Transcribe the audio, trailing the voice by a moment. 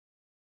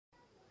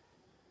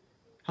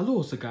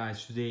Hello, so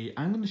guys, today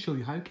I'm going to show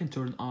you how you can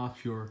turn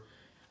off your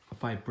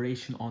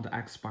vibration on the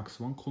Xbox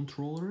One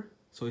controller.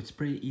 So it's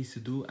pretty easy to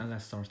do, and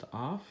let's start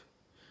off.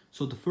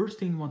 So the first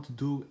thing you want to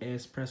do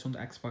is press on the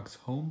Xbox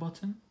home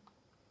button.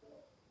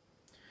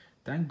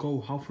 Then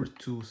go hover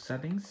to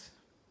settings.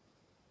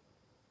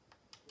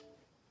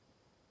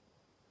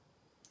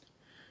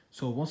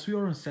 So once we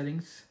are in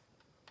settings,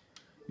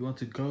 you want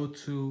to go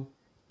to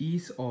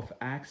ease of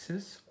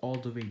access all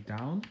the way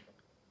down.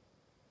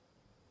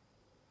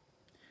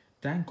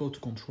 Then go to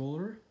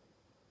controller.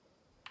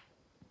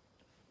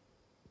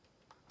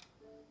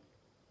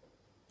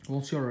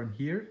 Once you're in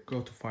here,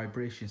 go to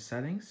vibration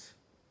settings.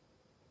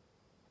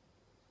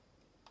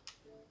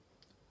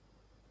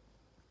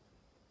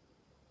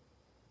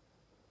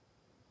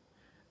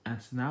 And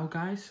now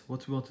guys,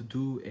 what we want to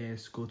do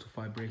is go to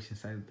vibration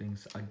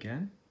settings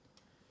again.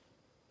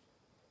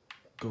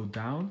 Go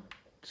down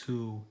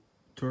to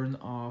turn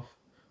off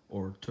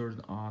or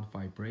turn on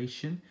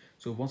vibration.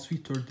 So once we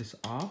turn this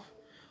off,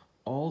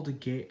 all the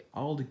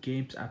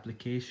games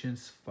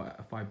applications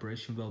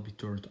vibration will be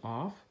turned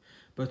off.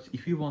 But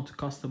if you want to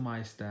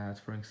customize that,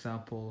 for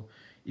example,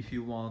 if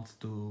you want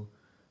to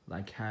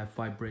have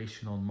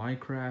vibration on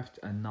Minecraft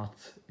and not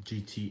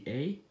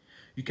GTA,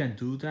 you can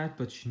do that,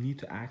 but you need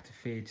to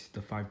activate the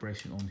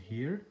vibration on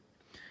here.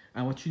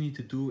 And what you need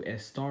to do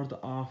is start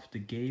off the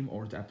game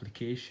or the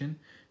application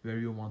where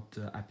you want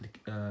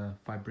the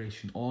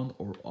vibration on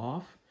or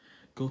off.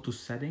 Go to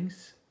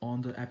settings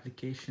on the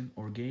application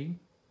or game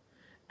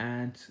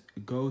and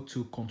go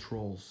to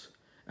controls.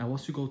 And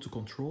once you go to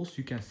controls,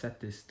 you can set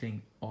this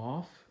thing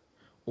off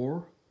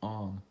or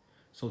on.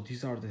 So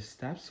these are the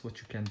steps what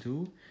you can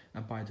do.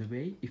 And by the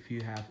way, if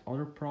you have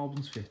other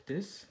problems with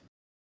this,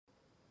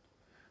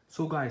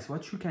 so guys,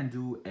 what you can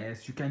do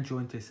is you can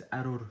join this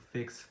error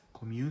fix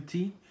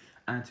community,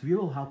 and we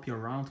will help you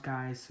around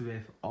guys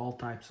with all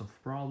types of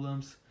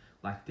problems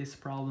like this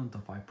problem, the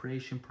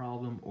vibration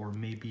problem, or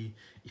maybe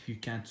if you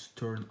can't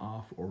turn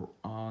off or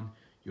on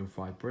your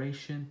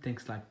vibration,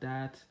 things like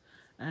that.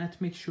 And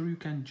make sure you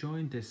can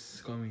join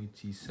this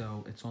community.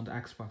 So it's on the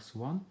Xbox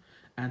One,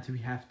 and we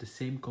have the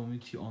same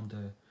community on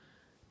the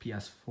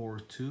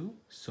PS4 too.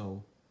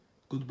 So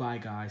goodbye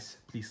guys,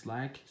 please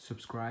like,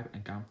 subscribe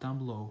and comment down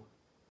below.